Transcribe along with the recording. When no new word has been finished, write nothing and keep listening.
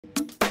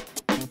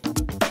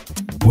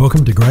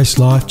Welcome to Grace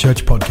Life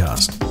Church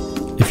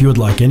Podcast. If you would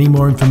like any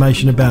more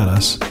information about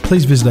us,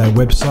 please visit our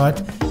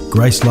website,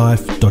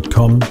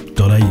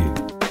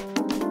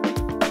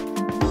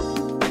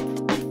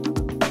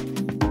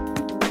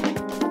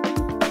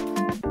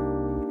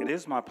 gracelife.com.au. It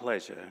is my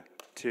pleasure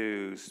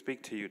to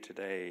speak to you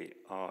today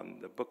on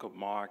the book of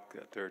Mark,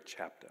 the 3rd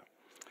chapter.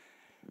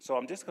 So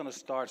I'm just going to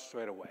start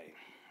straight away.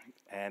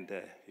 And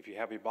if you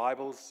have your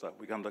Bibles,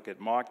 we're going to look at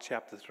Mark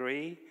chapter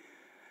 3.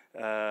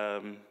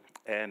 I'm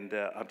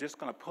just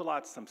going to pull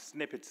out some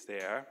snippets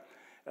there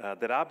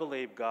that I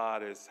believe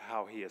God is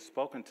how He has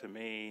spoken to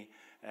me,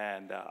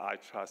 and I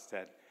trust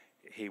that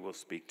He will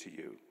speak to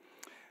you.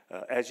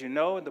 As you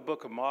know, in the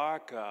book of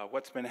Mark,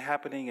 what's been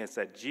happening is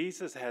that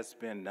Jesus has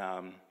been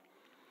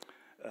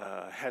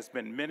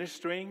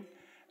ministering,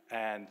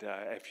 and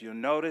if you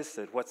notice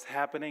that what's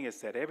happening is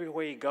that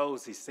everywhere He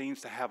goes, He seems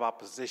to have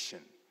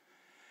opposition.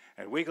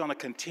 And we're going to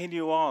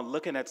continue on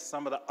looking at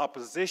some of the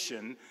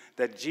opposition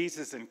that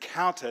Jesus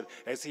encountered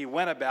as He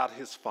went about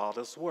His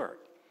Father's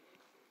work.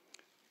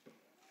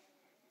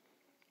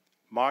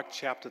 Mark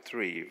chapter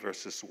 3,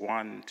 verses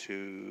 1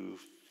 to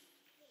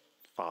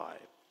 4.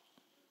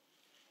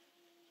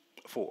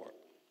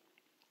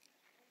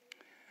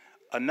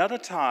 Another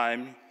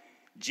time,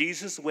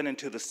 Jesus went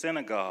into the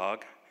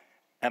synagogue,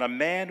 and a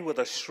man with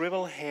a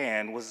shriveled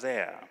hand was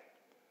there.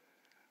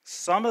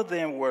 Some of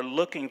them were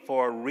looking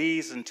for a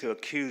reason to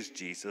accuse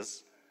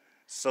Jesus,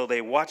 so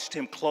they watched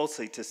him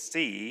closely to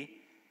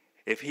see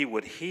if he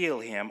would heal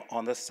him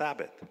on the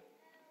Sabbath.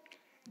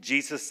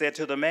 Jesus said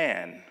to the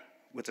man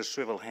with the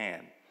shriveled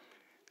hand,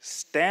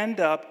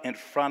 "Stand up in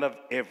front of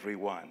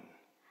everyone."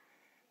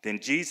 Then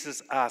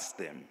Jesus asked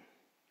them,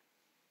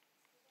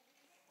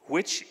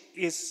 Which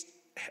is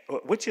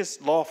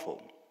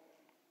lawful?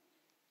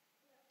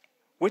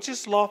 Which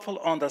is lawful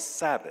on the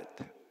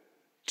Sabbath,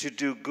 to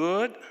do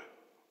good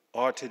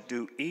or to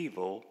do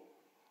evil,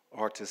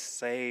 or to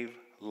save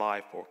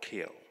life or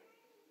kill?"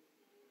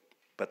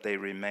 But they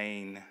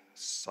remain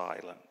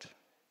silent.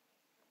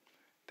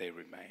 They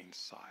remain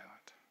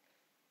silent.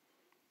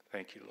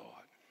 Thank you,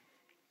 Lord.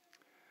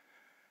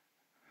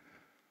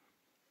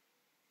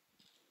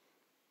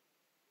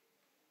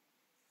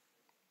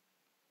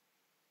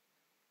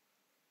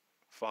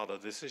 Father,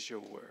 this is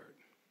your word.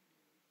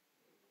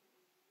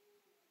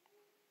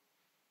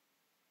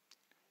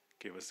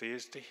 Give us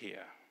ears to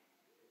hear.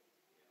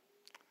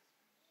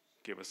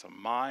 Give us a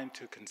mind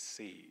to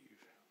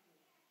conceive.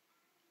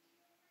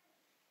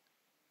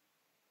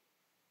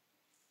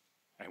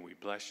 And we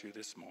bless you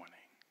this morning.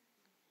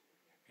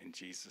 In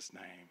Jesus'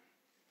 name,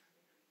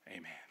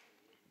 amen.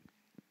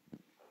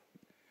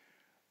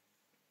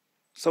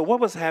 So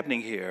what was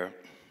happening here?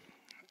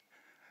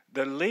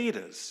 The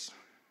leaders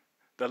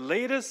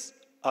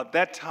of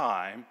that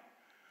time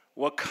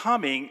were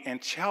coming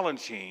and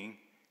challenging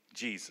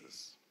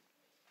Jesus.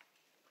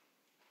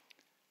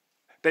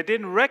 They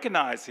didn't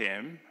recognize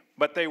him,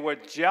 but they were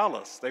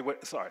jealous. They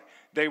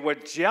were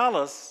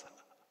jealous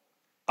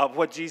of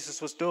what Jesus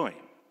was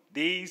doing.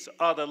 These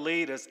are the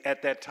leaders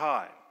at that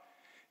time.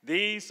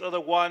 These are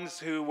the ones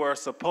who were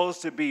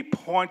supposed to be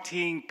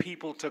pointing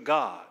people to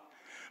God.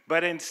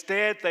 But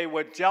instead, they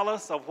were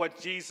jealous of what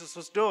Jesus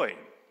was doing.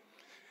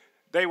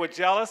 They were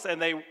jealous, and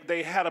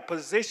they had a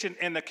position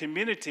in the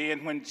community.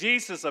 And when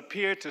Jesus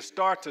appeared to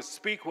start to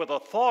speak with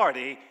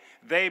authority,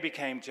 they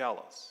became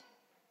jealous.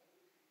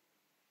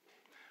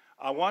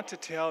 I want to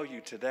tell you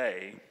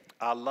today,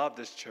 I love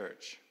this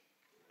church.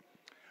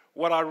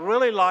 What I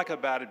really like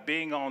about it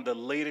being on the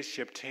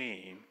leadership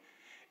team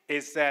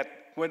is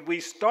that when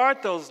we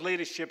start those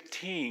leadership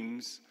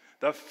teams,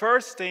 the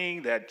first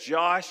thing that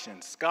Josh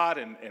and Scott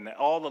and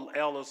all the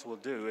elders will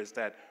do is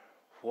that,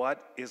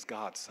 what is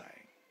God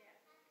saying?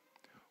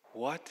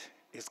 What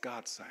is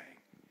God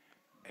saying?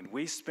 And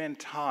we spend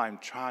time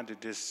trying to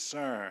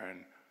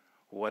discern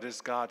what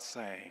is God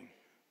saying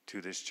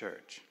to this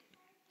church.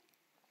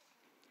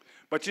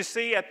 But you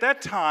see, at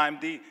that time,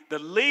 the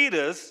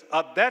leaders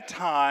of that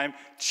time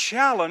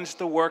challenged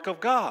the work of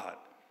God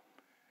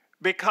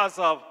because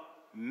of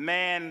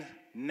man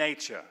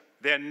nature,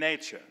 their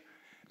nature.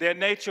 Their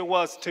nature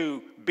was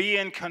to be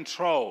in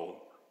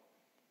control.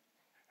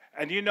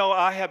 And you know,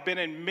 I have been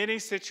in many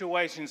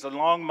situations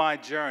along my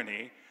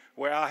journey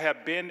where I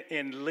have been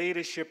in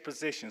leadership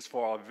positions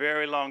for a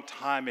very long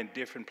time in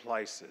different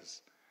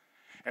places.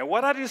 And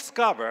what I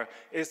discover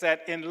is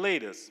that in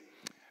leaders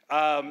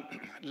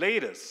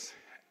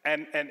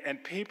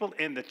and people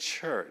in the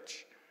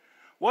church,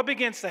 what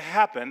begins to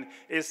happen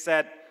is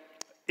that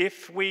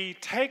if we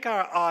take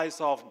our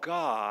eyes off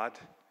God,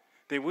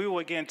 then we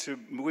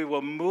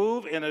will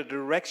move in a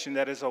direction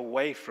that is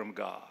away from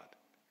God.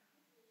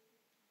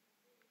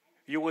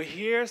 You will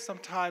hear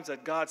sometimes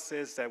that God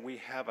says that we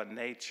have a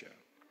nature.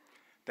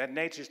 That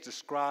nature is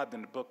described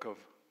in the book of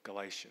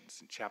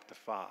Galatians in chapter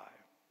 5.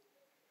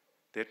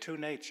 There are two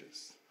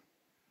natures.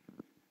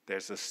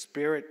 There's a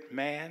spirit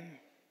man,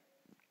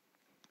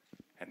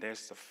 and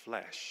there's the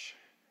flesh.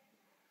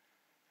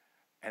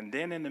 And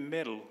then in the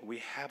middle, we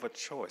have a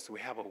choice. We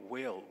have a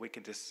will. We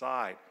can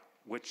decide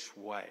which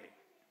way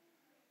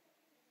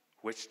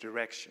which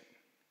direction,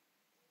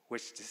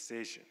 which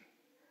decision.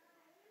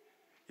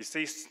 You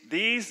see,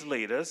 these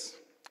leaders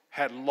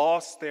had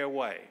lost their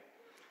way.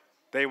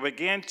 They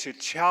began to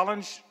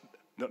challenge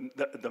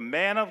the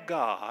man of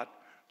God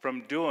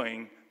from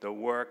doing the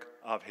work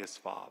of his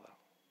Father.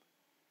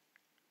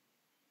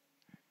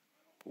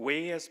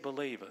 We as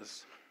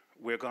believers,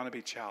 we're going to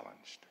be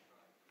challenged.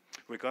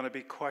 We're going to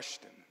be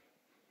questioned.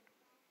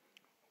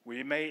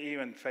 We may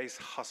even face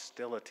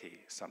hostility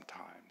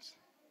sometimes.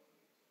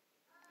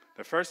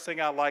 The first thing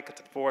I'd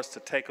like for us to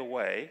take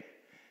away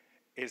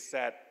is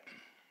that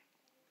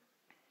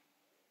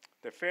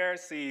the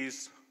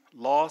Pharisees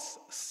lost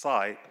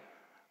sight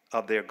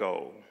of their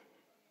goal.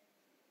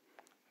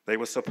 They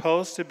were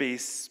supposed to be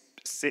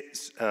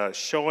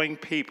showing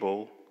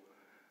people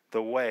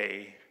the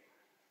way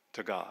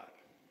to God.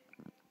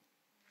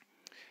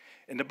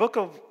 In the book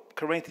of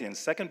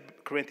Corinthians, 2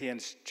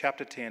 Corinthians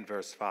chapter 10,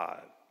 verse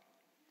 5,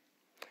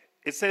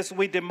 it says,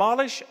 "We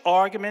demolish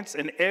arguments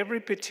and every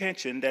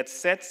pretension that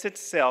sets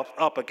itself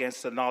up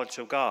against the knowledge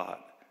of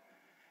God.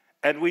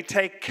 And we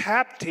take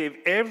captive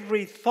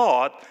every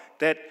thought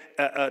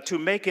that to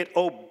make it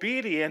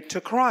obedient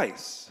to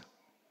Christ."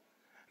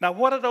 Now,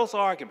 what are those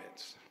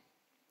arguments?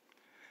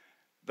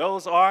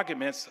 Those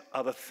arguments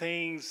are the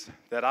things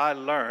that I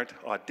learned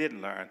or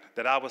didn't learn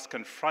that I was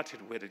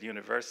confronted with at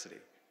university.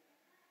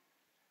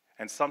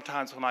 And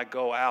sometimes when I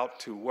go out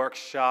to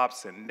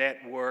workshops and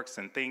networks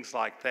and things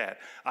like that,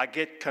 I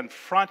get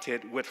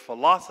confronted with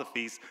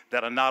philosophies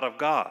that are not of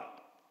God.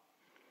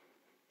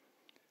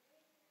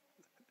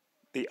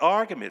 The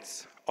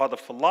arguments are the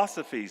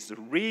philosophies, the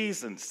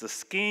reasons, the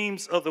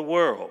schemes of the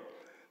world.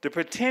 The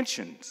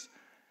pretensions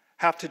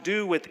have to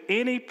do with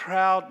any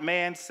proud,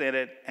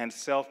 man-centered, and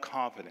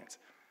self-confidence.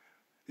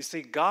 You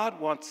see, God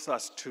wants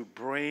us to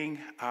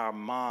bring our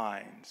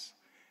minds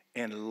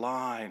in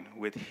line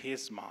with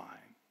his mind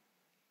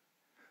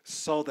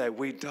so that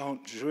we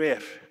don't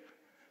drift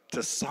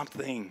to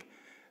something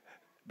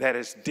that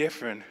is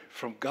different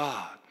from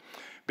God.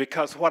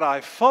 Because what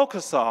I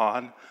focus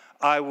on,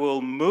 I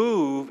will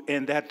move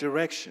in that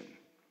direction.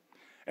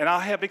 And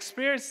I have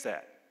experienced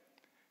that.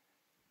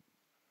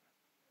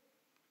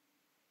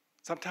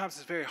 Sometimes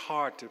it's very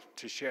hard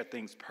to share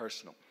things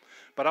personal.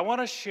 But I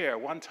want to share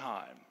one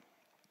time,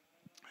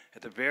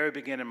 at the very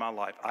beginning of my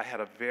life, I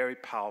had a very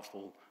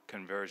powerful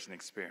conversion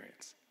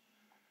experience.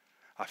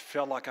 I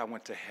felt like I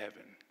went to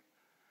heaven.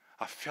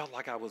 I felt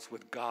like I was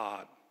with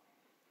God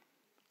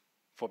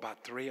for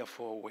about 3 or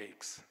 4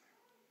 weeks.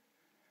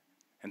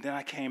 And then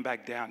I came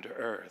back down to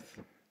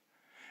earth.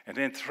 And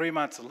then 3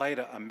 months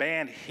later, a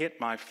man hit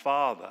my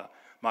father.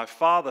 My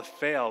father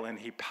fell and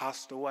he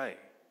passed away.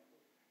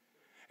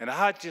 And I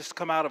had just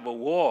come out of a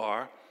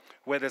war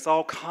where there's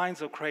all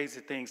kinds of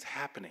crazy things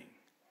happening.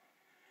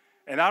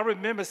 And I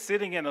remember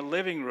sitting in a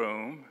living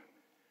room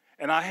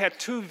and I had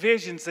 2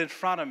 visions in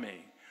front of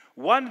me.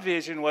 One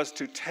vision was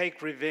to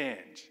take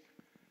revenge,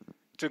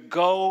 to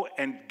go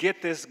and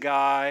get this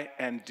guy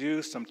and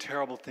do some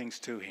terrible things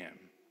to him.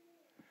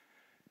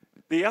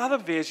 The other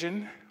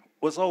vision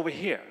was over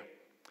here.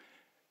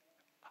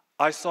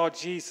 I saw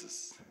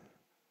Jesus.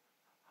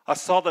 I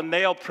saw the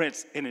nail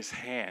prints in his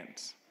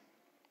hands.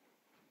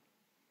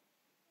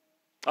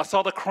 I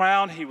saw the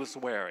crown he was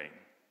wearing.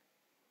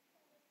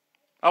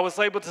 I was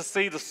able to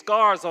see the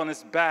scars on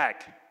his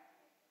back.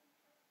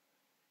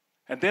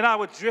 And then I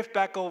would drift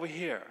back over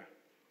here.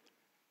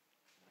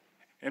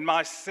 In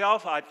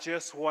myself, I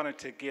just wanted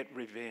to get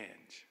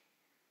revenge.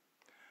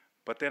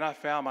 But then I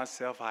found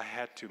myself, I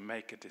had to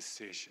make a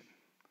decision.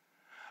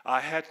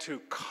 I had to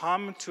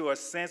come to a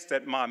sense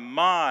that my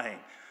mind,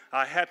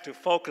 I had to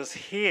focus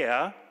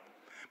here,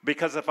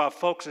 because if I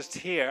focused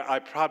here, I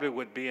probably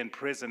would be in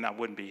prison. I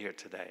wouldn't be here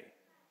today.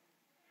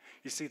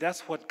 You see,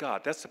 that's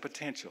the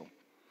potential.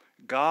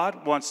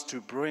 God wants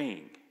to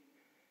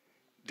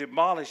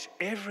demolish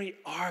every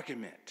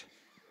argument,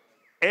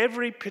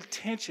 every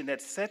pretension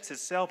that sets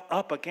itself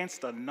up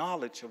against the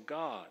knowledge of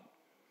God.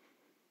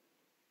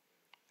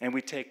 And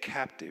we take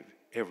captive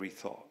every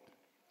thought.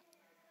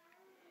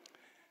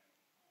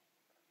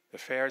 The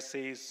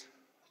Pharisees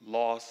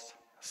lost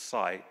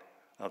sight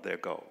of their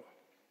goal.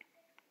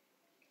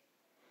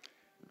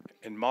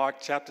 In Mark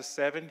chapter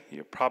 7,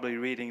 you're probably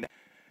reading that.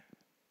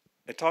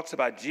 It talks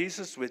about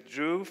Jesus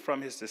withdrew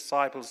from his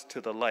disciples to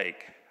the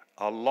lake.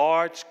 A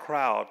large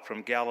crowd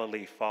from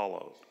Galilee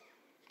followed.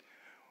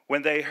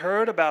 When they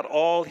heard about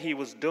all he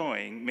was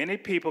doing, many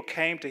people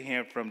came to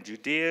him from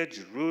Judea,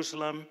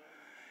 Jerusalem,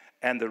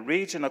 and the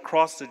region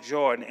across the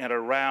Jordan and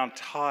around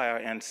Tyre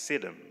and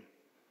Sidon.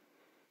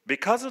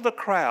 Because of the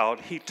crowd,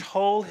 he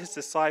told his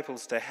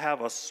disciples to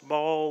have a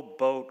small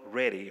boat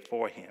ready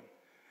for him,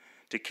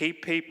 to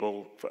keep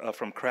people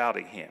from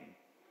crowding him.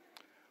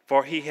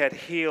 For he had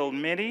healed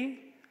many,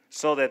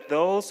 so that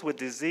those with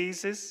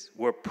diseases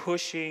were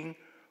pushing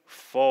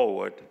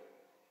forward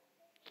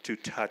to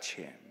touch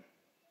him.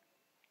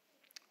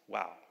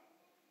 Wow.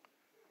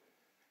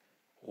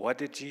 What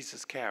did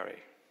Jesus carry?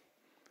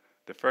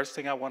 The first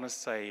thing I want to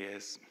say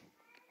is,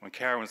 when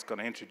Karen was going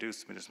to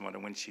introduce me this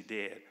morning, when she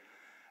did,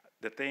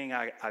 the thing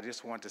I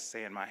just want to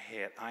say in my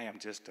head, I am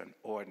just an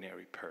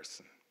ordinary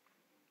person.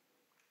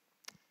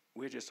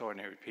 We're just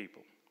ordinary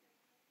people.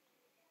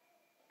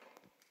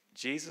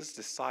 Jesus'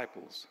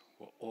 disciples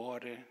were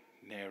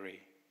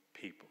ordinary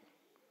people.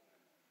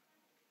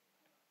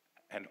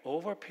 And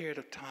over a period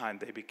of time,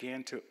 they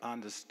began to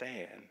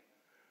understand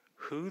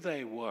who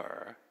they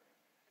were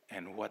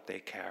and what they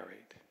carried.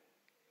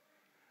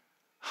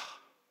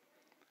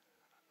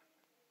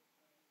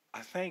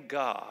 I thank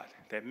God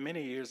that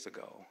many years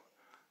ago,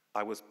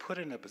 I was put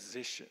in a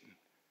position.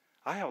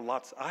 I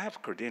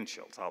have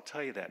credentials, I'll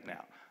tell you that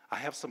now. I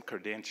have some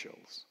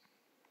credentials.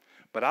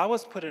 But I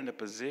was put in a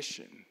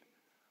position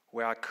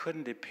where I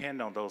couldn't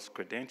depend on those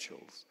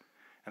credentials,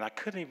 and I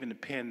couldn't even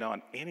depend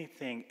on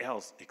anything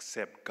else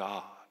except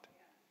God.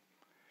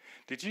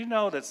 Did you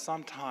know that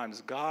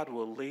sometimes God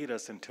will lead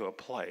us into a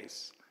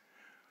place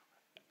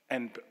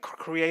and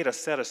create a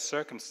set of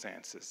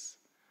circumstances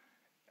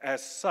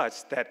as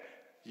such that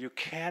you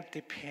can't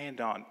depend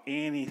on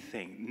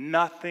anything.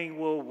 Nothing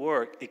will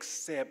work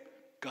except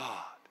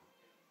God.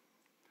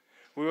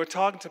 We were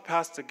talking to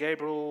Pastor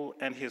Gabriel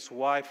and his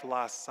wife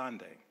last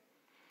Sunday,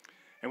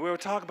 and we were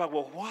talking about,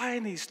 well, why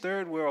in these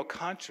third world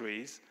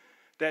countries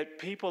that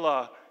people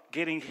are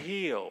getting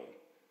healed,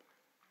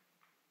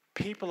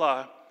 people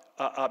are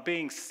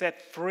being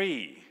set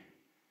free.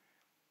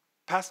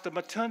 Pastor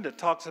Matunda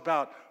talks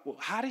about, well,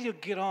 how do you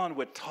get on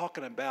with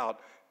talking about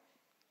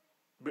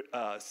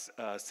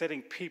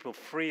setting people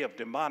free of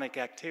demonic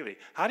activity?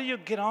 How do you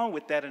get on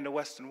with that in the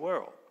Western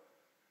world?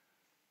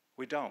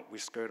 We don't. We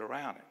skirt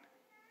around it.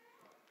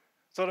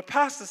 So the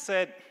pastor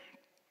said,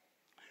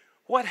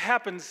 what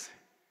happens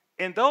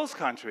in those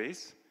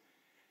countries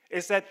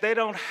is that they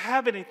don't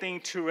have anything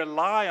to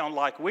rely on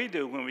like we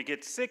do. When we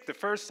get sick, the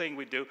first thing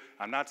we do,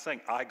 I'm not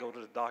saying I go to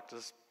the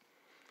doctors,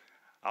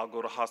 I'll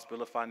go to the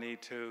hospital if I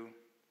need to,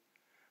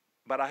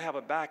 but I have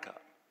a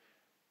backup.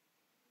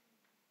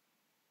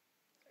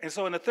 And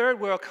so in the third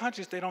world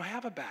countries, they don't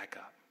have a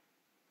backup.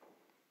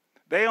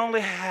 They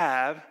only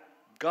have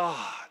God.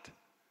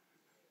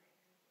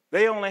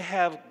 They only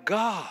have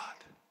God.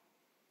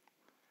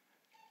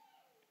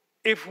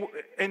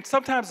 And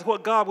sometimes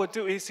what God will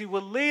do is he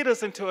will lead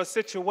us into a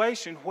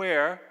situation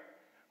where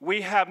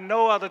we have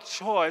no other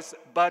choice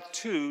but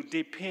to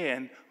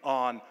depend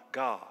on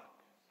God.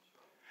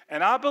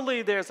 And I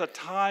believe there's a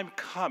time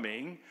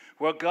coming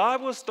where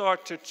God will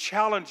start to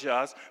challenge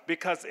us,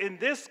 because in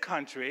this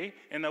country,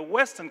 in the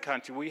Western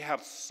country, we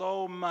have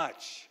so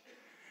much.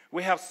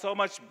 We have so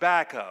much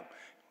backup.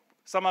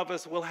 Some of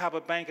us will have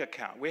a bank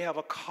account. We have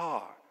a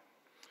car.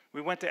 We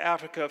went to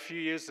Africa a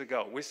few years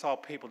ago. We saw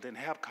people didn't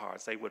have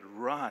cars. They would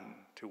run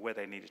to where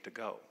they needed to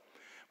go.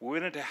 We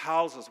went into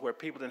houses where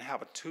people didn't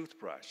have a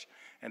toothbrush,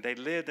 and they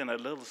lived in a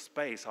little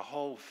space, a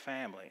whole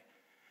family.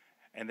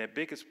 And their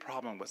biggest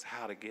problem was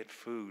how to get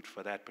food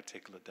for that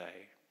particular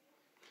day.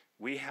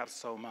 We have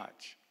so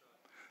much.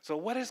 So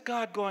what is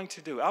God going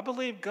to do? I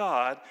believe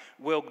God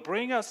will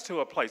bring us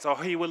to a place,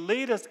 or he will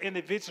lead us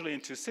individually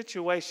into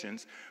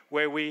situations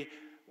where we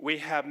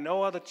have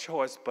no other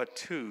choice but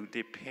to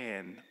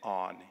depend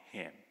on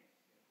him.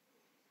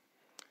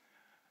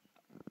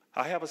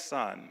 I have a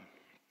son,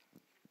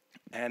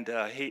 and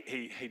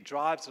he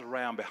drives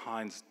around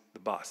behind the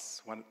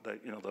bus,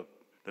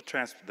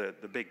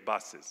 the big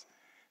buses.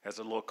 There's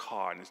a little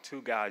car, and there's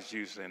two guys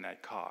usually in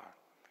that car.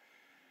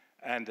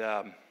 And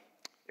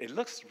it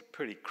looks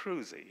pretty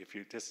cruisy if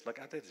you just look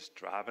out there, just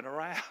driving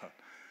around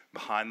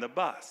behind the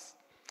bus.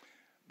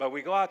 But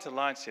we go out to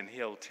lunch, and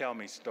he'll tell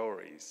me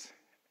stories.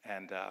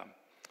 And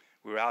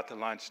we were out to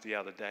lunch the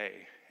other day,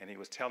 and he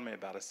was telling me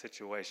about a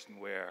situation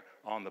where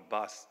on the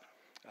bus,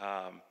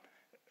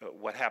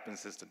 what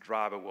happens is the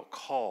driver will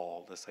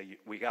call to say,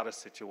 we got a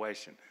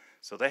situation.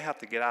 So they have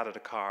to get out of the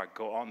car,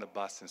 go on the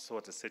bus, and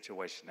sort the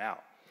situation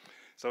out.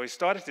 So he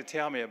started to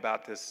tell me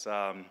about this.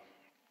 There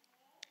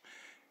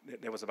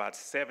was about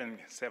seven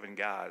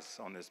guys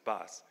on this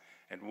bus,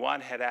 and one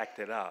had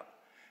acted up.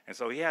 And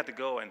so he had to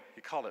go, and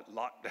he called it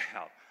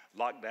lockdown.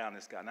 Lock down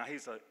this guy. Now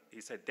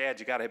he said, Dad,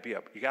 you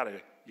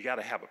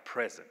gotta have a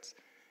presence.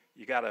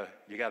 You gotta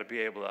be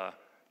able to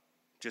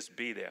just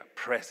be there,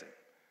 present.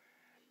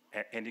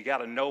 And you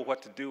gotta know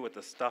what to do with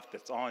the stuff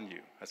that's on you.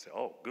 I said,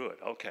 oh, good,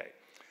 okay.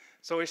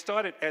 So he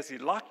started, as he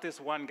locked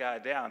this one guy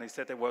down, he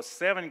said there were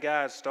 7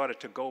 guys started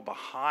to go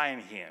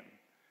behind him.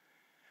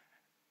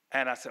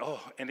 And I said,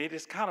 oh, and he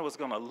just kind of was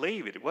gonna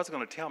leave it. He wasn't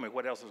gonna tell me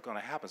what else was gonna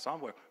happen. So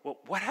I'm like, well,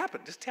 what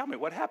happened? Just tell me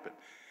what happened.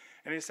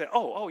 And he said,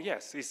 oh,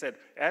 yes. He said,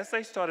 as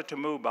they started to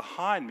move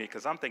behind me,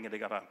 because I'm thinking they're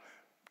going to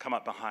come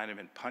up behind him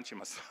and punch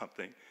him or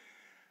something.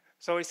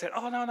 So he said,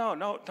 oh,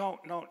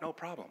 no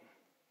problem.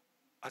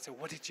 I said,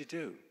 what did you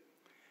do?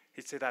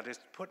 He said, I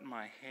just put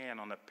my hand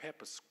on the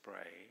pepper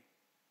spray,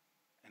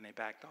 and they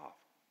backed off,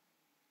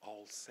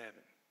 all 7.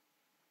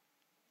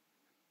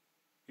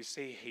 You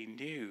see, he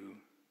knew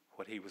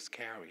what he was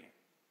carrying.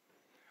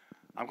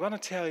 I'm going to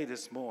tell you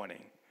this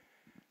morning,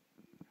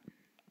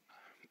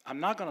 I'm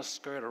not going to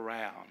skirt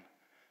around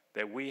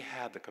that we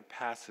have the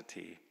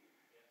capacity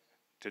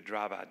to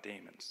drive out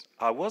demons.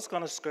 I was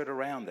going to skirt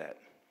around that.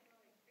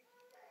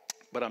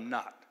 but I'm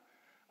not.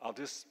 I'll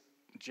just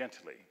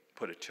gently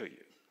put it to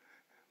you.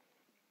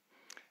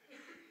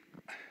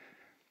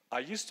 I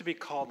used to be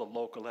called a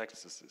local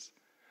exorcist.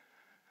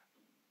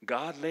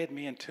 God led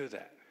me into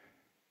that.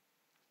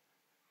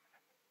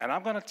 And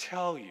I'm going to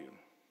tell you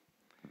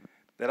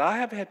that I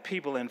have had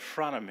people in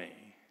front of me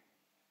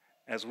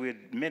as we're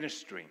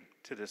ministering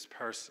to this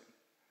person,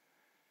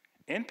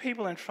 and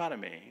people in front of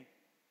me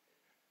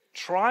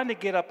trying to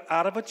get up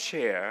out of a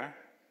chair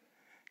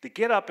to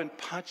get up and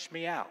punch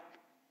me out.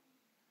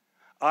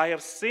 I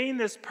have seen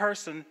this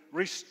person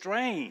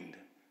restrained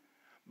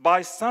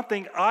by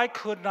something I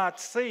could not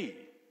see.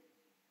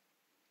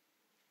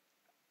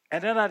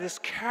 And then I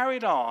just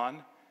carried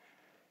on,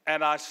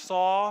 and I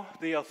saw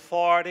the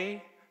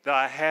authority that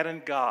I had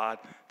in God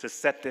to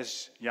set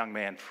this young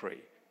man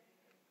free.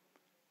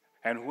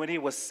 And when he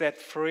was set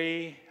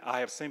free, I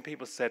have seen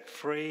people set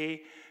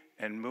free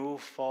and move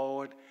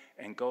forward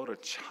and go to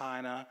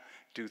China,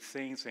 do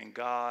things in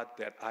God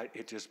that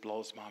it just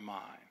blows my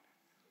mind.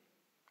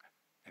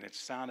 And it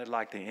sounded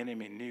like the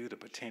enemy knew the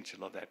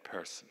potential of that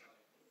person.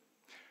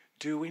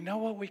 Do we know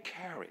what we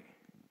carry?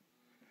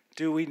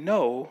 Do we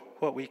know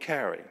what we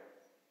carry?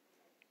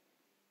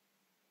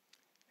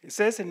 It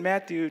says in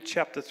Matthew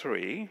chapter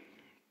 3,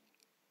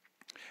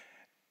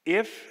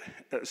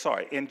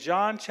 in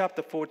John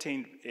chapter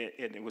 14,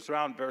 it was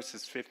around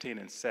verses 15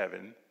 and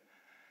 7,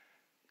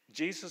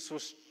 Jesus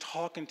was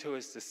talking to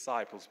his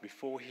disciples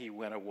before he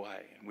went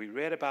away. And we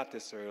read about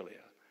this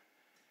earlier.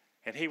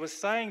 And he was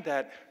saying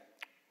that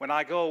when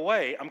I go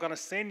away, I'm going to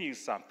send you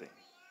something.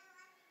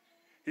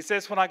 He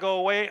says, when I go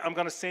away, I'm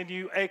going to send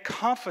you a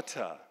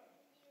comforter,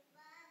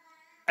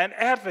 an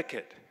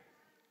advocate,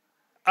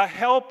 a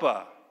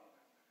helper,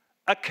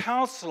 a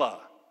counselor.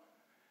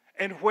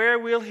 And where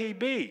will he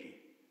be?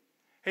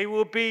 He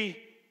will be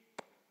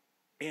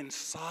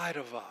inside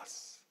of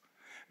us.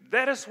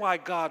 That is why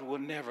God will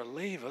never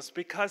leave us,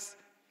 because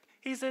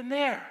he's in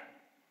there.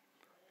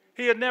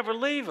 He'll never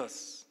leave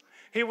us.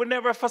 He will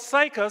never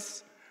forsake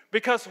us,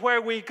 because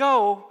where we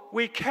go,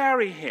 we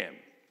carry him.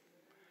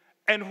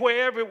 And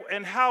wherever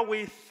and how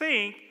we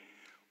think,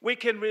 we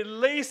can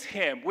release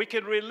him. We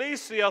can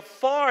release the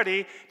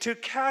authority to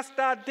cast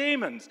out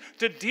demons,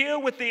 to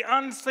deal with the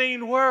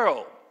unseen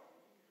world.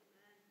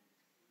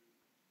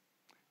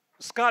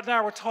 Scott and I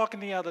were talking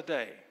the other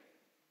day.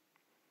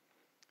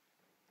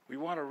 We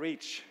want to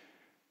reach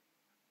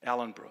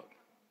Ellenbrook.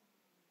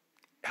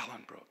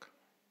 Ellenbrook.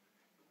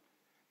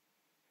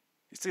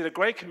 You see, the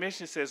Great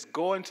Commission says,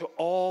 go into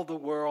all the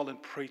world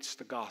and preach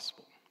the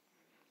gospel.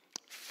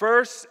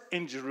 First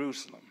in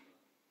Jerusalem.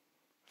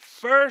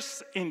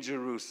 First in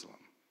Jerusalem.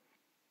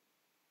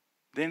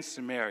 Then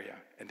Samaria,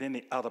 and then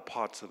the other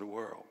parts of the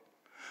world.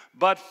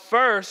 But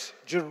first,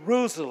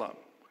 Jerusalem.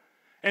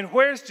 And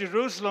where's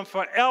Jerusalem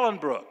for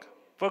Ellenbrook,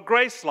 for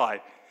Grace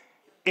Life?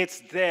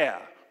 It's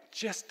there,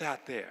 just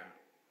out there.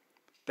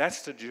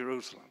 That's the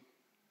Jerusalem.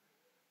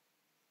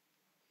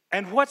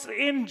 And what's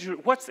in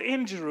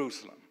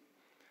Jerusalem?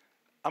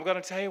 I'm going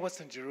to tell you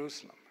what's in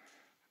Jerusalem.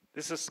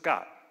 This is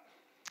Scott.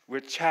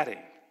 We're chatting.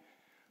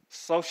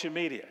 Social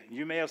media.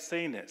 You may have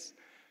seen this.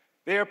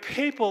 There are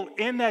people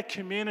in that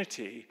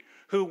community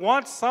who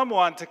want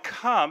someone to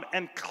come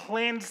and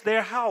cleanse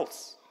their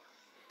house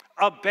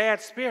of bad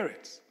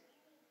spirits.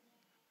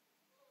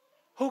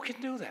 Who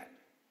can do that?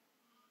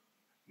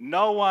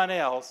 No one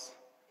else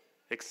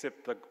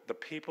except the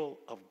people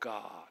of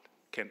God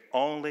can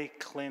only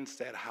cleanse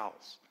that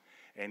house.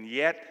 And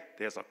yet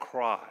there's a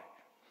cry.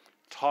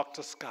 Talk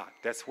to Scott.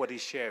 That's what he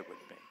shared with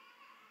me.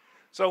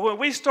 So when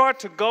we start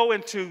to go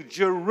into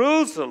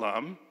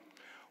Jerusalem,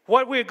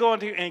 what we're going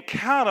to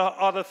encounter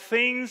are the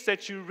things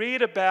that you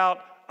read about,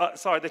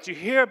 that you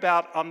hear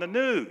about on the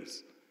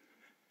news.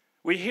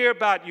 We hear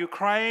about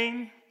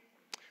Ukraine.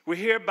 We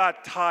hear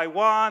about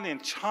Taiwan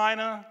and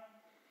China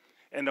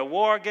and the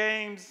war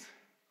games.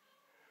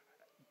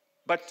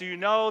 But do you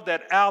know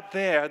that out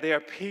there are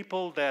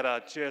people that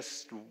are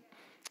just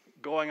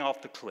going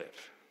off the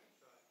cliff?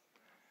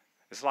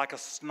 It's like a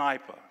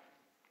sniper.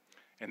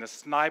 And the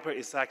sniper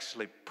is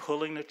actually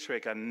pulling the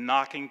trigger,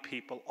 knocking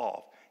people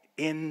off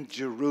in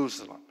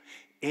Jerusalem,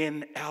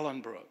 in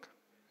Ellenbrook,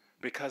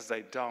 because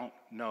they don't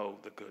know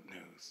the good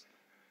news.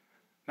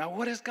 Now,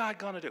 what is God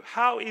going to do?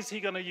 How is he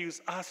going to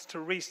use us to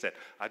reach that?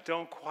 I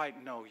don't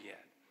quite know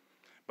yet.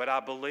 But I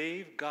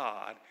believe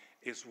God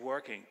is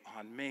working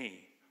on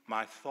me,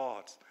 my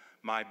thoughts,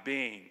 my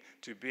being,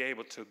 to be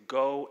able to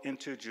go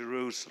into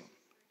Jerusalem,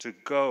 to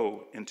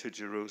go into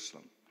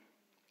Jerusalem.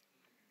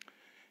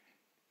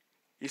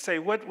 You say,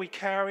 what we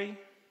carry?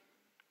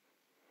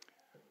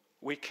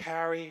 We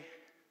carry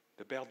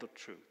the belt of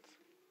truth.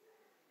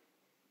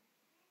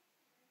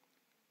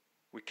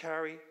 We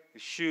carry the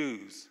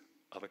shoes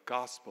of the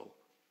gospel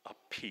of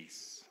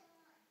peace.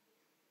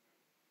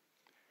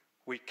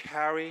 We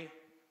carry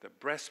the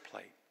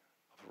breastplate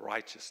of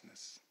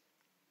righteousness.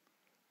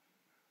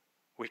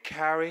 We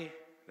carry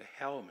the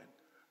helmet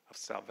of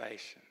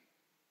salvation.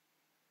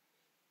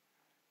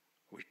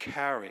 We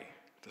carry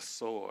the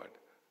sword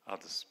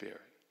of the Spirit.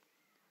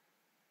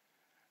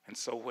 And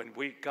so when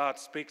God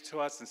speaks to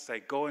us and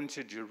say, go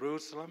into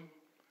Jerusalem,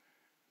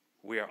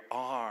 we are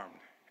armed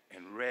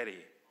and ready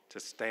to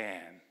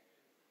stand.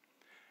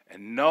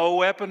 And no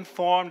weapon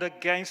formed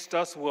against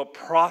us will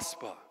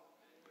prosper.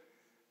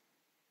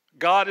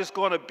 God is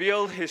going to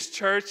build his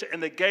church,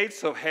 and the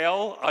gates of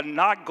hell are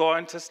not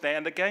going to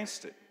stand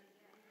against it.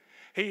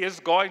 He is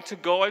going to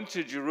go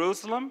into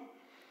Jerusalem.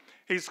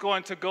 He's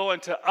going to go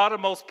into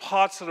uttermost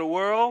parts of the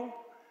world,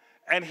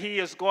 and he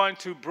is going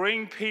to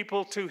bring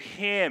people to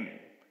him.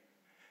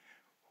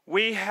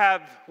 We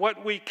have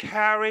what we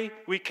carry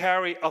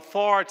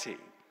authority.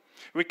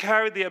 We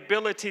carry the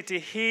ability to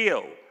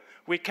heal.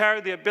 We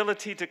carry the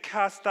ability to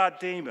cast out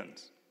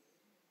demons.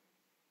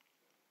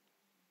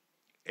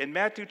 In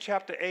Matthew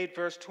chapter 8,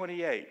 verse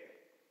 28,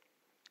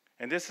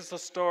 and this is a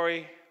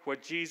story where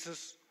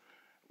Jesus,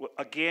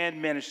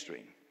 again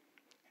ministering.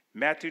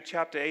 Matthew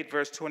chapter 8,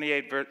 verse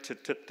 28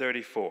 to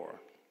 34.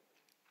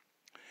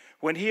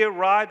 When he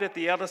arrived at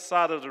the other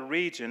side of the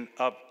region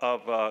of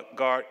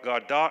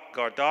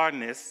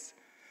Gardanis,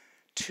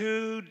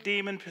 2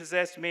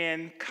 demon-possessed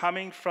men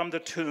coming from the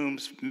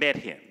tombs met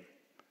him.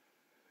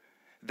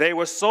 They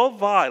were so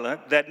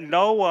violent that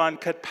no one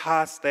could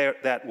pass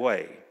that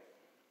way.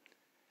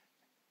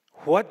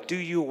 "What do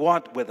you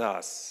want with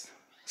us,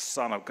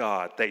 Son of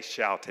God?" they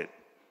shouted.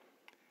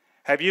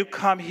 "Have you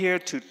come here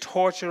to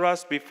torture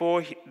us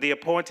before the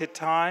appointed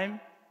time?"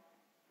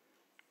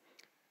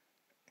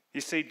 You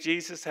see,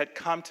 Jesus had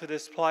come to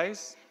this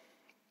place.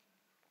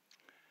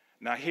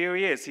 Now here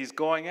he is. He's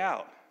going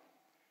out.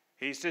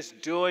 He's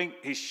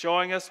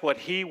showing us what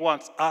he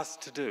wants us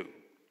to do.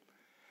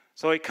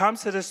 So he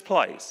comes to this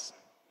place,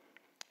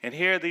 and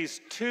here are these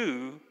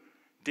 2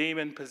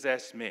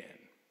 demon-possessed men.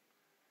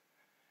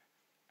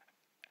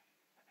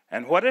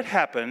 And what had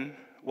happened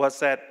was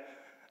that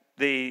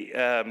the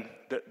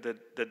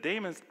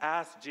demons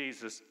asked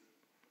Jesus,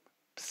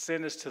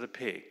 "Send us to the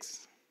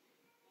pigs."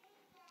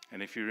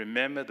 And if you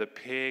remember, the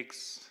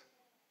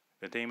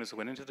demons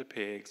went into the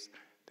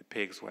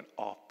pigs went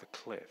off the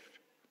cliff.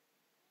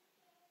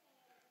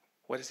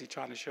 What is he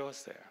trying to show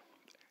us there?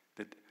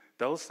 That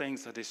those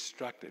things are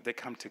destructive. They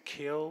come to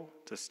kill,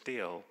 to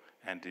steal,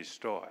 and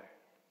destroy.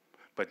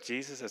 But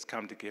Jesus has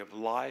come to give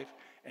life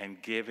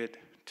and give it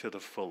to the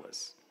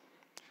fullest.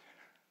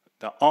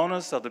 The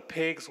owners of the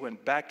pigs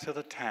went back to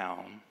the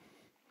town,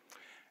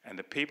 and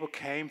the people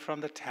came from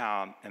the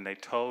town, and they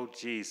told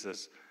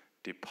Jesus,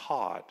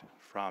 "Depart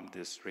from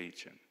this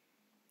region."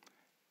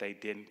 They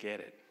didn't get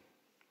it.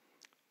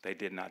 They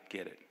did not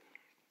get it.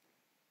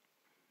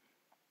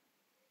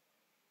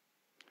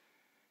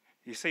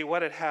 You see,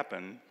 what had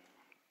happened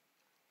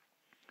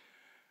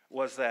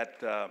was that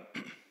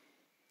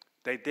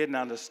they didn't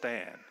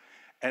understand.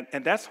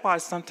 And that's why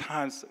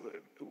sometimes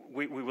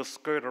we will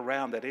skirt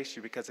around that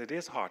issue, because it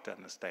is hard to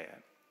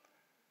understand.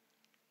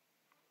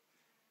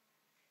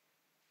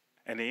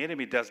 And the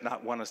enemy does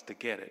not want us to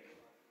get it.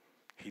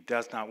 He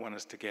does not want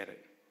us to get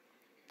it.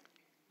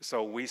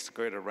 So we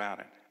skirt around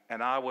it.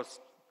 And I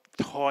was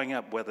toying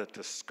up whether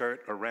to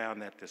skirt around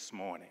that this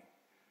morning.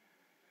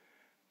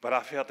 But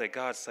I felt that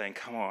God's saying,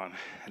 come on,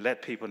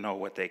 let people know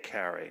what they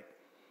carry.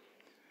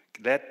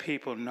 Let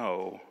people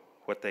know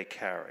what they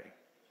carry.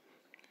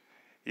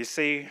 You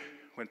see,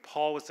 when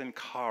Paul was in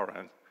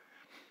Corinth,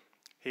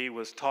 he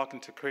was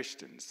talking to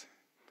Christians.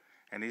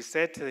 And he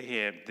said to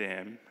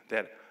them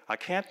that I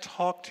can't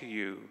talk to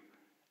you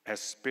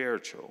as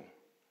spiritual,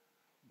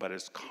 but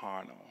as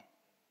carnal.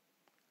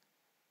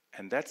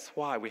 And that's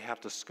why we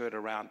have to skirt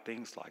around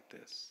things like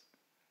this.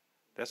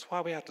 That's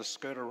why we have to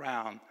skirt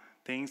around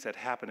things that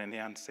happen in the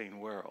unseen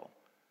world.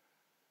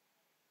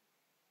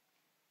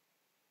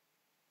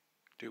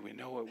 Do we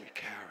know what we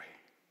carry?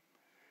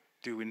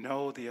 Do we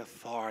know the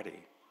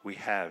authority we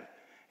have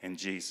in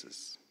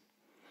Jesus?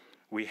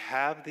 We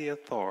have the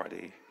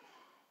authority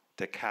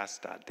to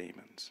cast out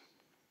demons.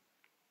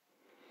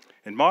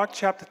 In Mark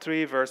chapter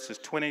 3, verses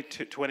 20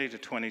 to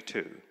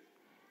 22,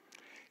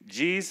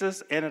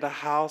 Jesus entered a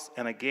house,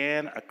 and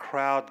again a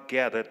crowd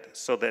gathered,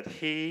 so that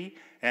he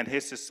and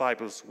his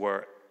disciples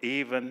were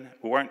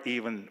not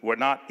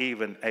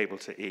even able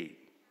to eat.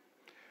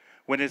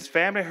 When his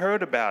family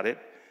heard about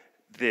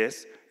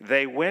this,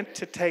 they went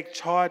to take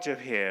charge of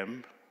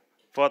him,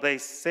 for they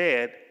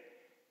said,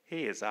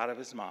 "He is out of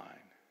his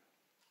mind.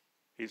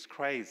 He's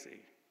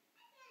crazy."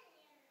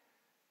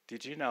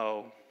 Did you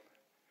know,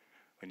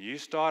 when you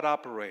start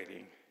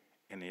operating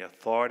in the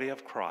authority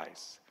of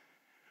Christ,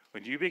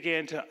 when you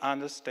begin to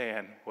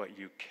understand what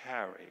you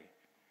carry,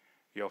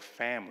 your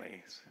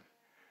families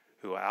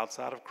who are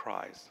outside of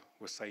Christ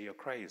will say you're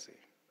crazy.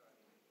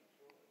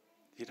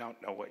 You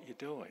don't know what you're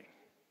doing.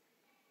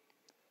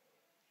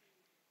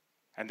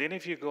 And then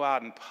if you go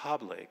out in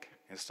public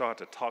and start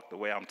to talk the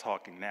way I'm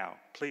talking now,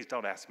 please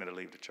don't ask me to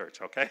leave the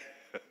church, okay?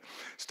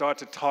 Start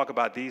to talk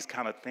about these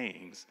kind of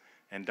things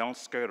and don't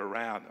skirt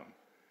around them.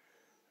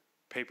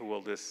 People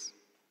will it's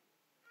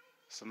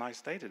a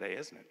nice day today,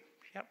 isn't it?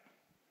 Yep.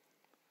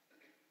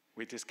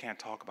 We just can't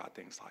talk about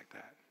things like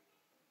that.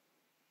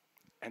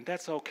 And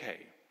that's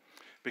okay,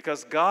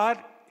 because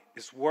God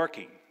is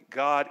working.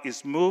 God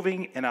is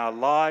moving in our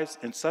lives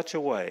in such a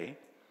way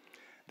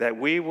that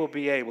we will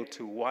be able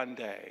to one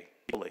day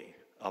fully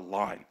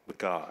align with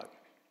God.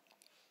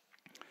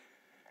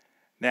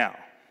 Now,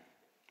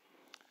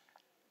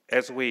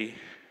 as we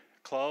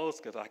close,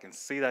 because I can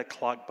see that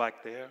clock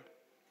back there,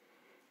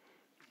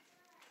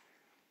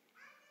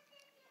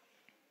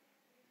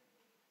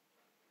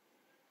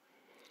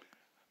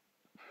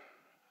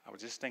 I was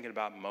just thinking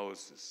about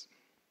Moses.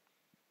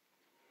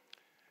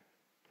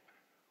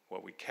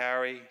 What we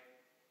carry,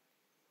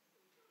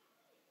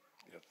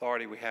 the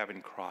authority we have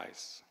in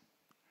Christ.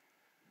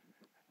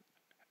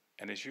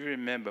 And as you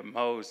remember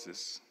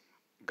Moses,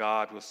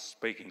 God was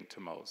speaking to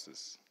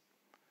Moses.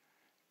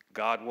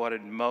 God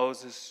wanted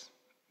Moses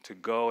to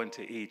go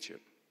into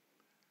Egypt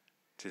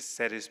to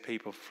set his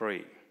people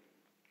free.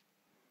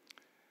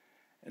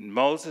 And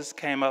Moses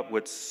came up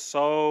with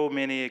so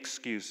many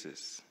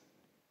excuses.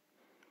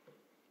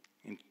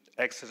 In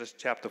Exodus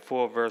chapter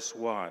 4, verse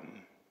 1,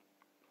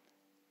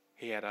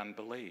 he had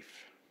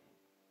unbelief.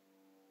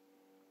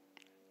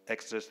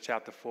 Exodus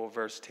chapter 4,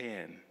 verse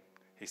 10,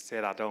 he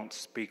said, I don't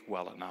speak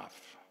well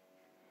enough.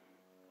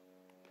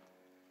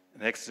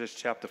 In Exodus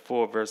chapter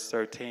 4, verse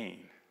 13,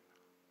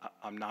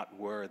 I'm not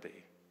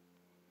worthy.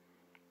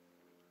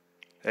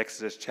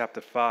 Exodus chapter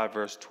 5,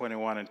 verse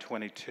 21 and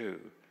 22,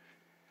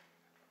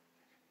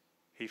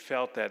 he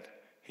felt that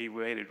he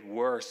made it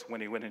worse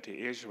when he went into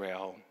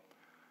Israel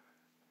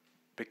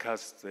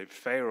because the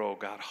Pharaoh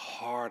got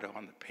hard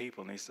on the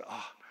people, and he said,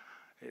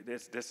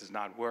 this is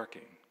not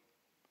working.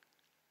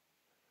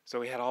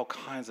 So he had all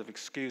kinds of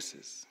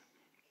excuses.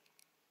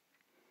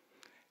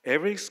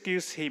 Every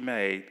excuse he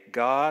made,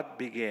 God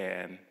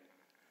began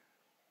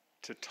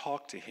to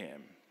talk to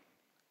him.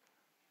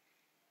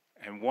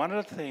 And one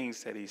of the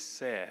things that he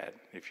said,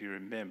 if you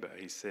remember,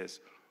 he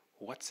says,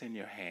 what's in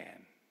your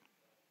hand?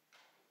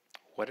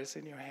 What is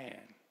in your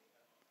hand?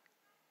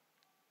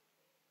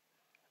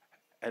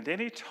 And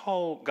then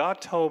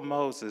God told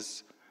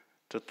Moses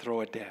to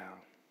throw it down.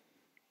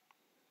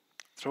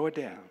 Throw it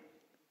down.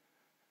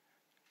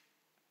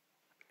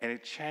 And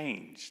it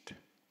changed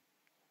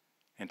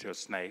into a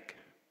snake,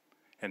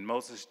 and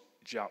Moses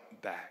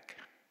jumped back.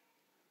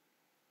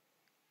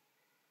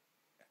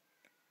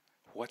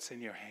 What's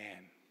in your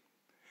hand?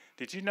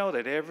 Did you know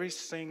that every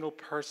single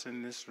person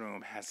in this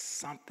room has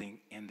something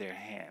in their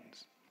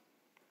hands?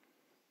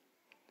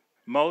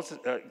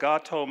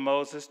 God told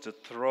Moses to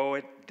throw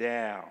it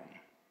down,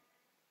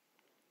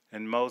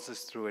 and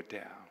Moses threw it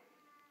down.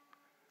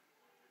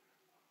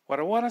 What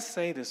I want to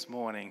say this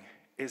morning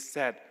is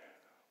that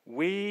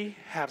we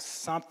have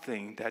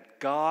something that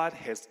God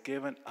has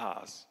given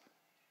us,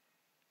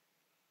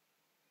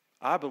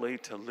 I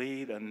believe, to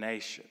lead a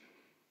nation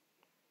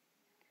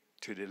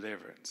to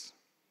deliverance.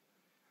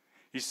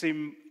 You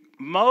see,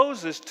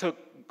 Moses took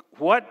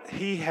what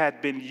he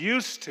had been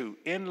used to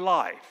in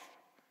life.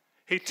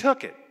 He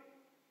took it.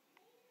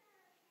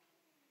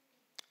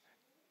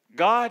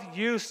 God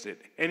used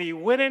it, and he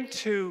went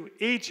into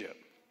Egypt.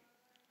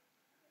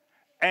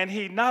 And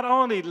he not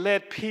only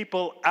led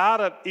people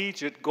out of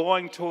Egypt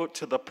going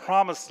to the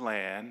promised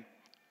land,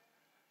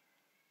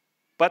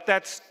 but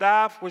that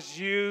staff was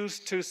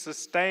used to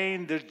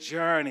sustain the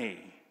journey.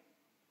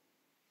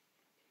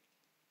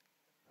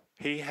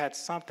 He had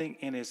something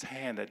in his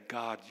hand that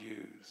God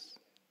used.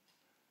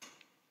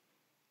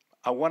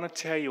 I want to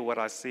tell you what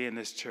I see in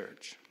this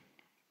church.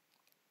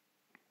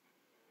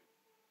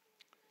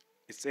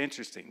 It's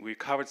interesting. We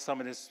covered some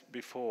of this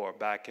before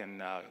back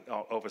in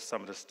over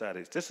some of the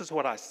studies. This is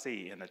what I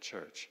see in the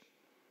church.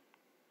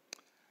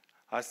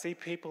 I see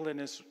people in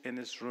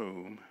this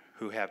room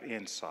who have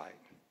insight.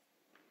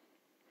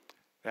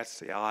 That's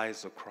the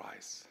eyes of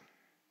Christ.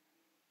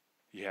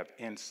 You have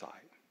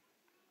insight,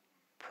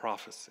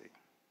 prophecy.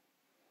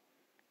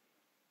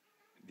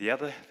 The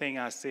other thing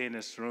I see in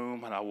this room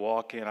when I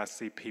walk in, I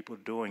see people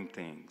doing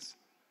things.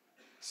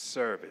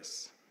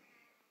 Service.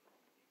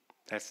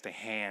 That's the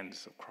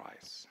hands of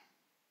Christ.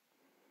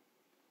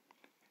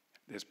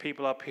 There's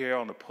people up here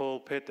on the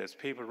pulpit. There's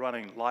people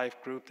running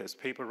life group. There's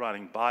people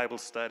running Bible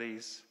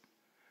studies.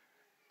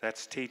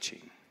 That's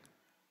teaching.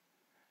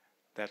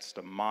 That's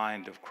the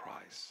mind of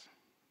Christ.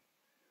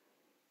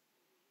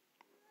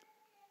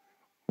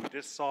 We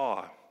just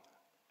saw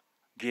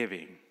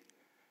giving.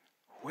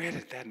 Where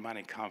did that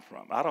money come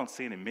from? I don't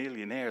see any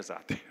millionaires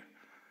out there.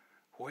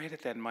 Where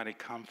did that money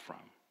come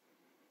from?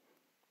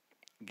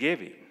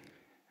 Giving.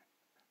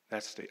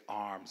 That's the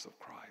arms of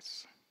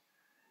Christ.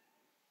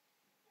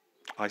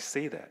 I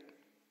see that.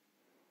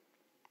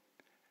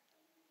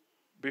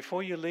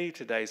 Before you leave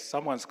today,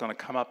 someone's going to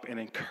come up and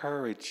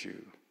encourage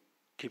you,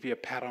 give you a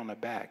pat on the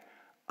back.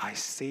 I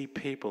see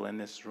people in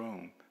this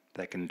room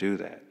that can do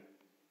that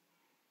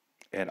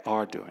and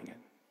are doing it.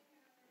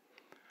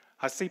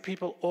 I see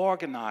people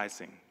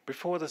organizing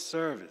before the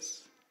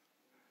service.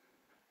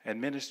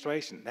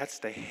 Administration, that's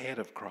the head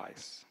of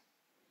Christ.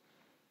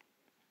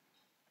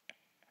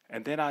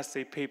 And then I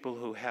see people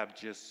who have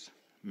just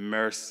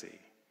mercy.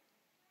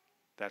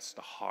 That's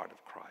the heart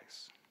of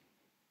Christ.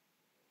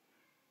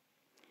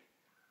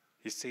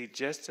 You see,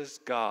 just as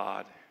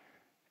God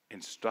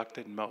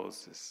instructed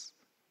Moses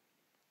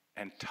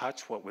and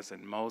touched what was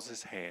in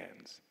Moses'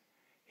 hands,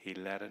 he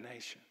led a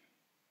nation.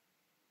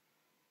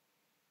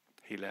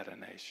 He led a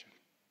nation.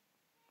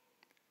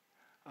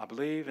 I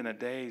believe in the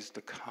days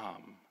to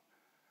come,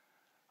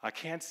 I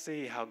can't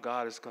see how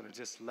God is going to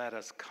just let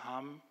us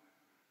come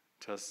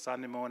to a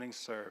Sunday morning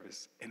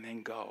service and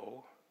then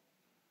go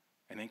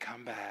and then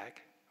come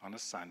back on a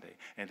Sunday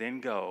and then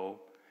go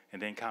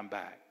and then come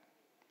back.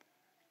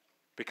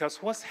 Because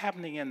what's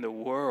happening in the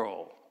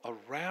world,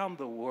 around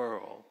the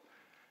world,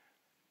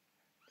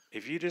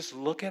 if you just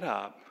look it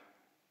up,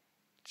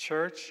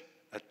 church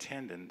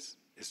attendance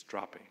is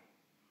dropping.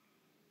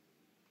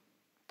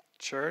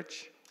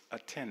 Church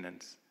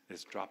attendance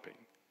is dropping.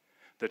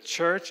 The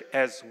church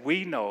as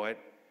we know it,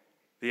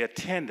 the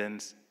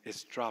attendance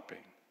is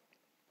dropping.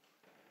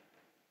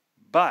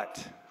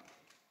 But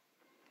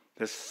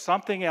there's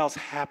something else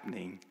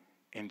happening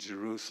in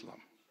Jerusalem.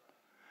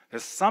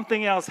 There's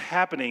something else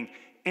happening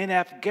in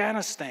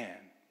Afghanistan.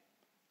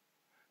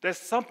 There's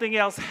something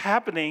else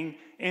happening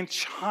in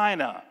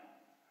China.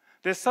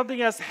 There's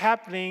something else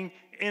happening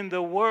in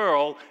the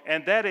world,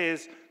 and that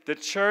is the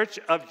Church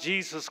of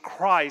Jesus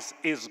Christ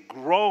is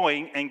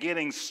growing and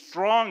getting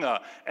stronger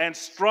and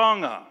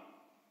stronger.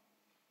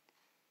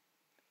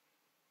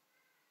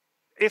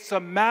 It's a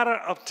matter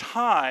of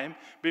time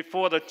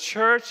before the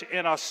church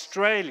in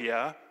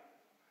Australia,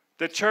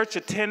 the church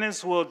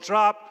attendance will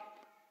drop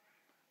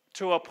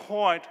to a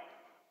point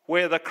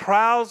where the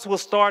crowds will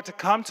start to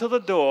come to the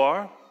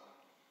door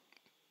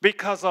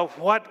because of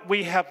what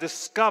we have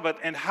discovered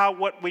and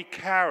what we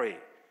carry.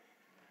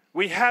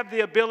 We have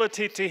the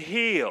ability to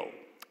heal,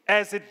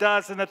 as it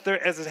does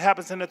as it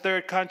happens in the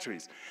third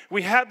countries.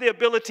 We have the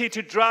ability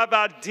to drive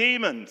out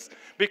demons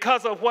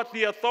because of what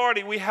the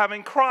authority we have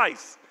in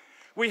Christ.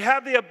 We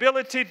have the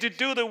ability to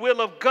do the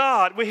will of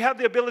God. We have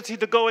the ability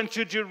to go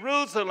into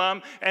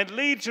Jerusalem and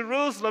lead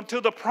Jerusalem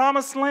to the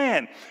promised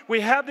land.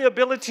 We have the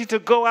ability to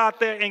go out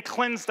there and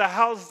cleanse the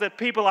houses that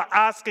people are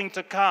asking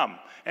to come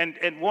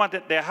and want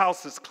that their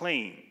house is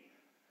clean.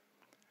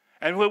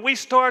 And when we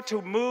start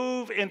to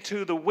move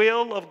into the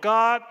will of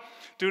God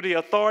through the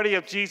authority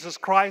of Jesus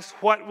Christ,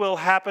 what will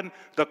happen?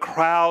 The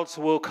crowds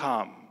will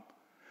come.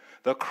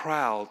 The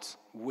crowds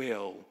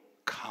will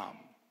come.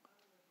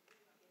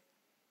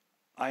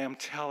 I am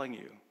telling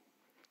you,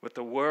 with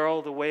the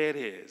world the way it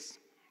is,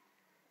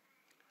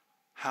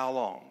 how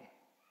long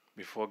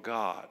before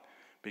God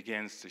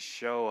begins to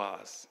show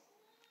us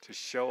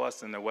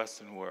in the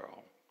Western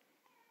world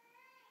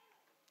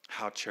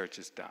how church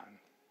is done?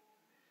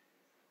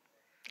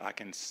 I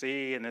can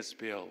see in this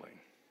building,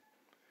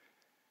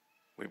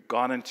 we've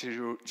gone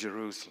into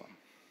Jerusalem.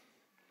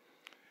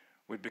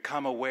 We've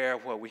become aware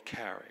of what we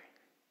carry.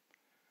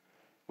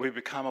 We've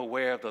become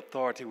aware of the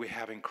authority we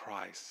have in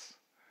Christ.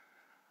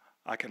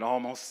 I can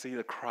almost see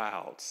the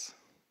crowds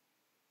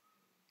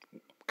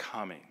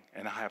coming,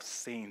 and I have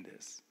seen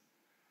this.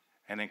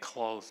 And then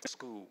closed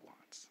school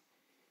once.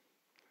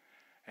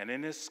 And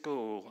in this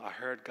school, I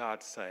heard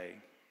God say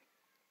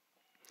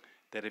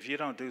that if you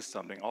don't do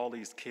something, all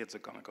these kids are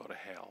going to go to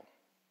hell.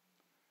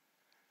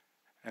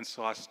 And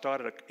so I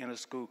started an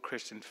inter-school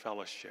Christian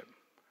fellowship.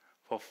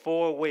 For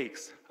 4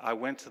 weeks, I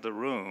went to the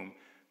room.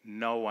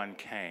 No one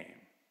came.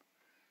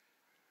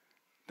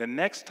 The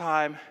next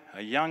time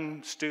a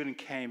young student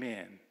came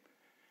in,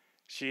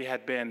 she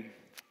had been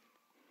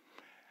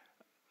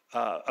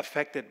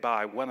affected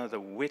by one of the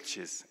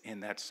witches in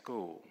that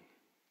school.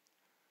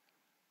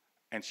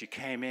 And she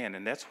came in,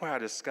 and that's where I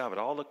discovered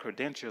all the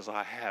credentials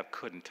I have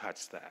couldn't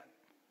touch that.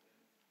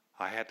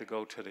 I had to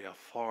go to the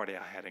authority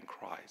I had in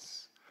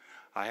Christ.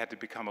 I had to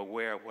become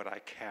aware of what I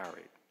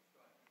carried.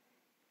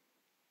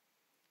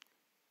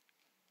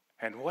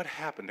 And what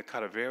happened, to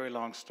cut a very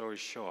long story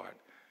short,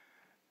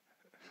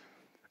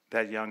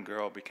 that young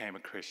girl became a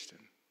Christian.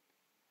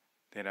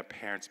 Then her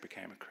parents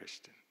became a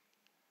Christian.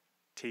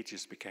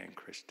 Teachers became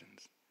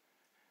Christians.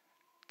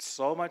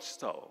 So much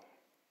so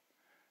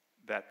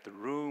that the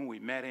room we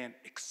met in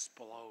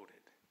exploded.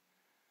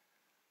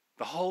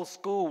 The whole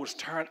school was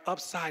turned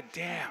upside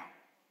down.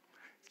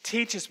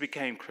 Teachers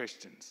became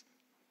Christians.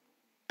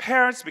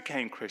 Parents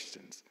became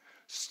Christians.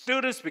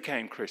 Students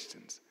became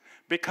Christians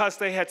because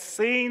they had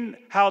seen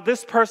how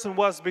this person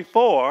was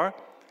before.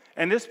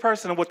 And this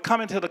person would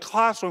come into the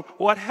classroom.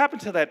 What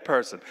happened to that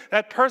person?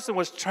 That person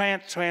was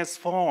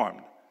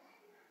transformed.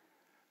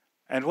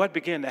 And what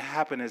began to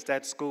happen is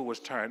that school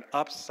was turned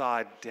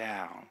upside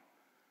down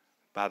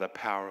by the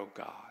power of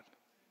God.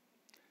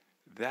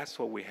 That's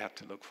what we have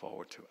to look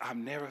forward to. I've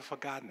never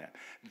forgotten that.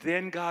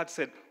 Then God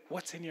said,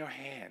 "What's in your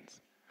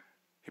hands?"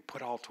 He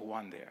put all to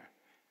one there.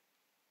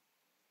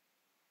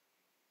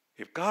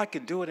 If God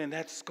can do it in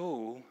that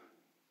school,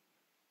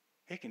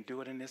 He can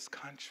do it in this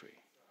country.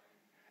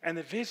 And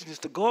the vision is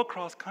to go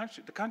across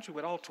the country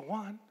with all to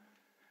one.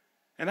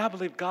 And I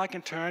believe God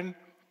can turn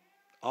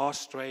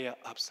Australia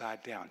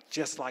upside down,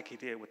 just like He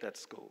did with that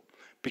school.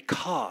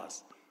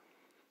 Because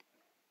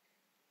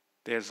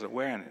there's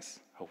awareness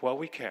of what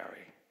we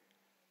carry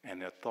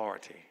and the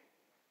authority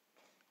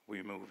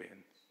we move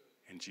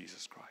in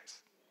Jesus Christ.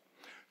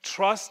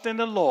 Trust in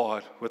the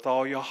Lord with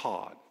all your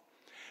heart.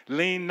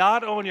 Lean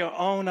not on your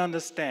own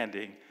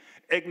understanding.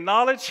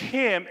 Acknowledge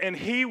him, and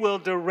he will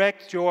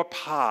direct your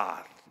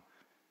path.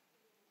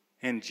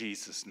 In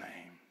Jesus'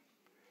 name.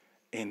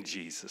 In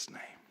Jesus' name.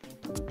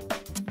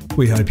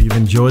 We hope you've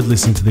enjoyed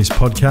listening to this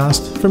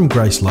podcast from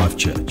Grace Life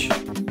Church.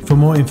 For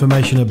more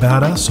information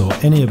about us or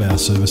any of our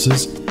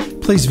services,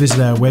 please visit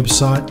our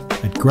website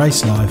at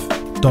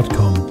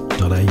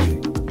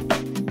gracelife.com.au.